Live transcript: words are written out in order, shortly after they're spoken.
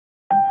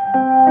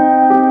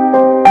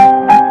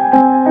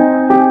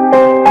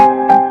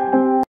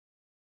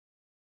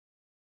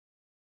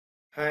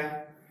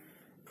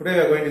Today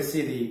we are going to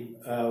see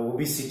the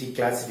obesity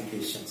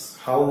classifications,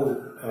 how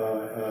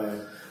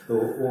the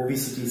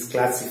obesity is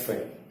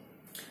classified.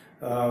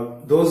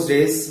 Those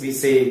days we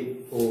say,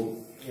 oh,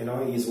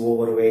 he's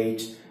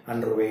overweight,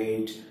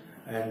 underweight,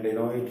 and it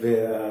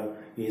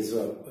is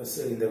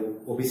in the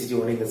obesity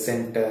only in the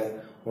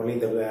center, only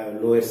the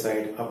lower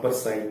side, upper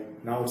side.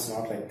 Now it's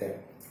not like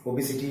that.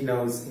 Obesity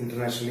now is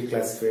internationally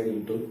classified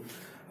into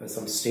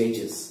some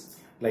stages,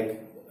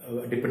 like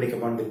depending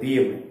upon the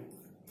BMI.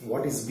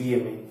 What is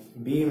BMI?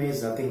 BMI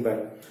is nothing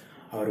but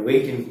our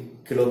weight in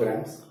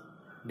kilograms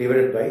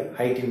divided by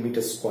height in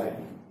meters square.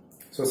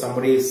 So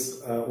somebody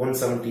is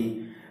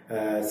 170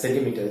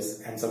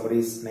 centimeters and somebody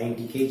is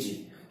 90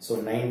 kg. So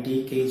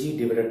 90 kg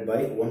divided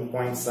by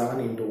 1.7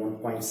 into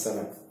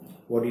 1.7.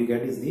 What you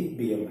get is the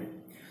BMI.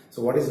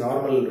 So what is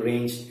normal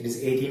range? It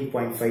is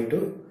 18.5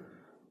 to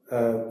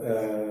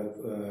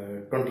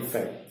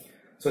 25.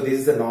 So this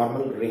is the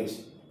normal range.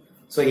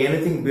 So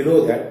anything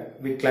below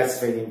that we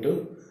classify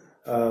into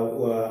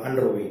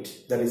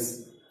underweight. That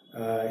is,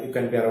 you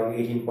can be around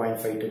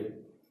 18.5 to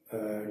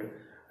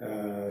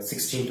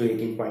 16 to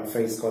 18.5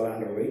 is called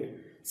underweight.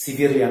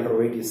 Severely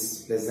underweight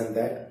is less than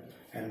that,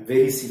 and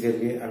very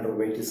severely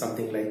underweight is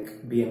something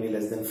like BMI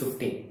less than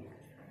 15.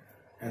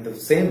 And the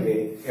same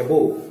way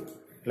above,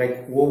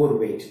 like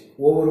overweight.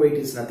 Overweight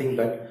is nothing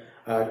but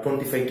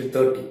 25 to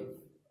 30.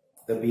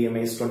 The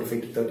BMI is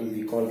 25 to 30.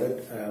 We call that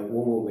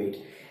overweight.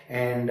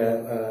 And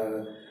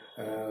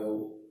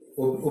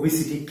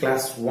obesity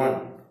class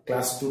 1,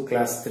 class 2,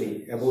 class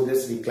 3. Above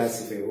this we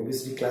classify.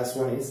 Obesity class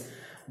 1 is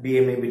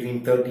BMI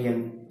between 30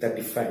 and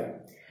 35.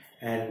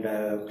 And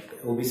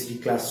obesity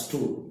class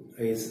 2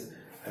 is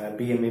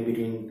BMI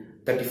between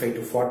 35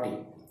 to 40.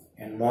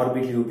 And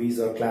morbidly obese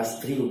or class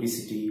 3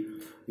 obesity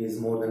is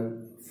more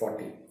than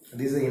 40.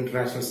 These are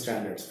international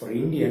standards. For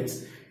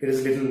Indians, it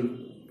is little,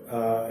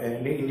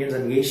 Indians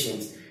and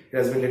Asians, it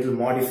has been little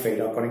modified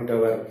according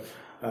to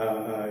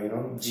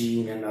our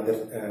gene and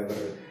other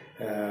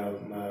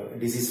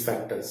disease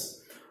factors.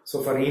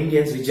 So for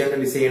Indians, we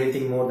generally say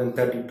anything more than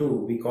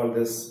 32. We call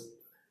this,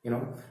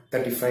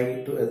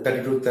 35 to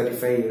 32 to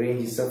 35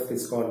 range itself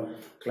is called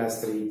class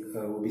 3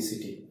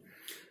 obesity.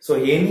 So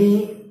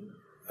any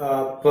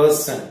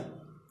person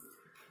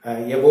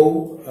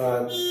above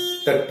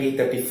 30,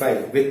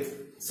 35 with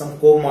some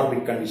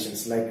comorbid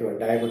conditions like your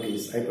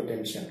diabetes,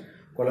 hypertension,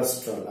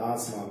 cholesterol,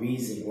 asthma,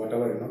 wheezing,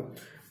 whatever,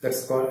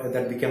 that's called,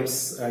 that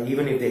becomes,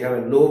 even if they have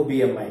a low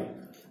BMI,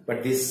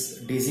 but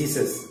these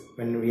diseases,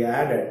 when we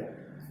add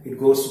it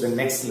goes to the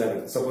next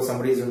level. Suppose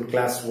somebody is in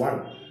class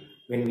 1,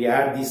 when we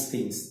add these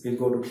things, we'll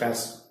go to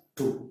class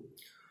 2.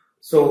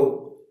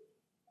 So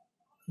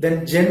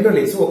then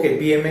generally, so okay,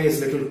 BMI is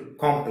little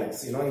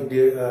complex,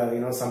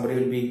 somebody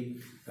will be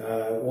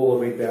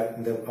overweight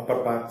in the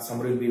upper part,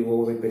 somebody will be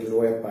overweight in the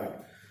lower part.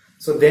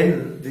 So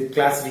then the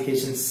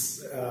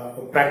classifications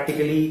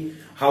practically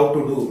how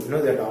to do,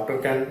 the doctor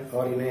can,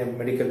 or a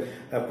medical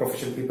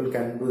professional people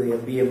can do the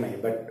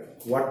BMI, but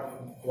what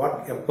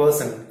a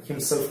person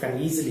himself can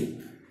easily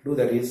do,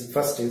 that is,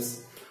 first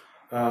is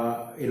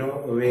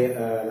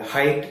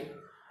height,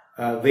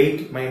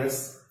 weight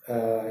minus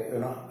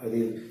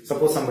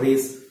suppose somebody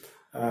is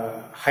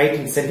height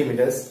in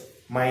centimeters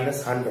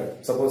minus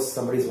 100. Suppose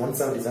somebody is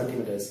 170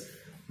 centimeters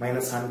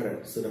minus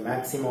 100. So the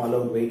maximum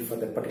allowed weight for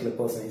that particular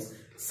person is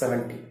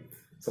 70.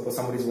 Suppose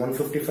somebody is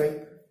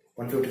 155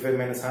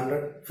 minus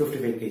 100,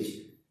 55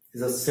 kg.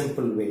 Is a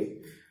simple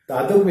way. The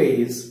other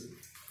way is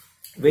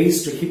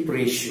waist to hip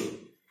ratio.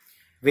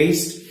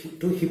 Waist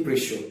to hip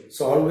ratio.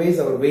 So always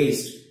our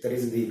waist, that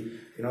is the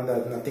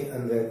nothing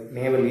in the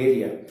navel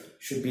area,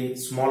 should be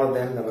smaller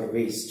than our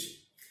waist.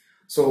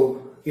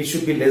 So it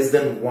should be less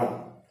than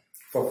 1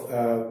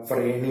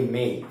 for any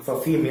male. For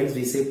females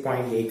we say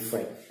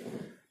 0.85.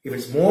 If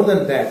it's more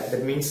than that,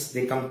 that means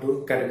they come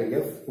to category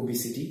of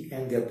obesity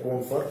and they are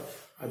prone for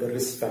other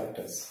risk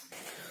factors.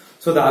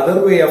 So the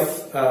other way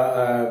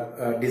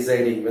of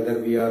deciding whether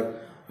we are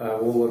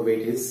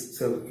overweight is,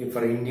 so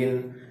for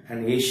Indian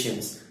and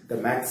Asians, the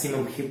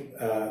maximum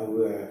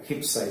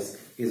hip size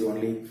is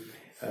only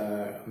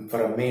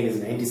for a male is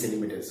 90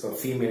 centimeters, for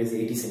female is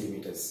 80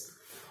 centimeters.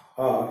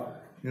 Or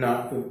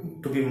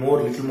to be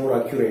little more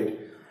accurate,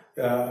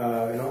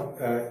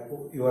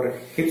 your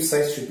hip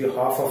size should be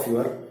half of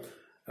your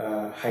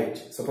height.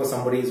 Suppose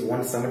somebody is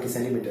 170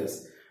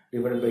 centimeters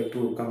divided by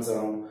 2 comes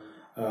around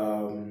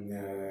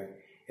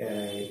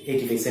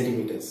 85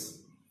 centimeters,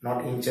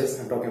 not inches,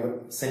 I'm talking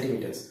about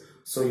centimeters.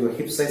 So your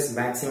hip size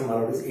maximum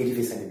allowed is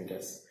 85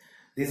 centimeters.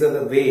 These are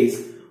the ways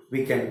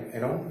we can,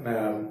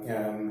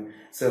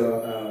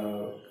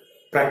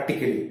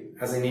 practically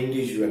as an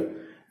individual,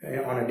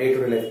 on a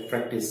day-to-day life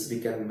practice, we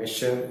can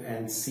measure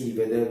and see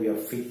whether we are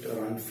fit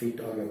or unfit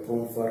or we are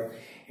prone for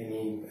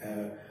any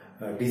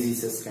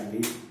diseases can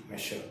be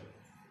measured.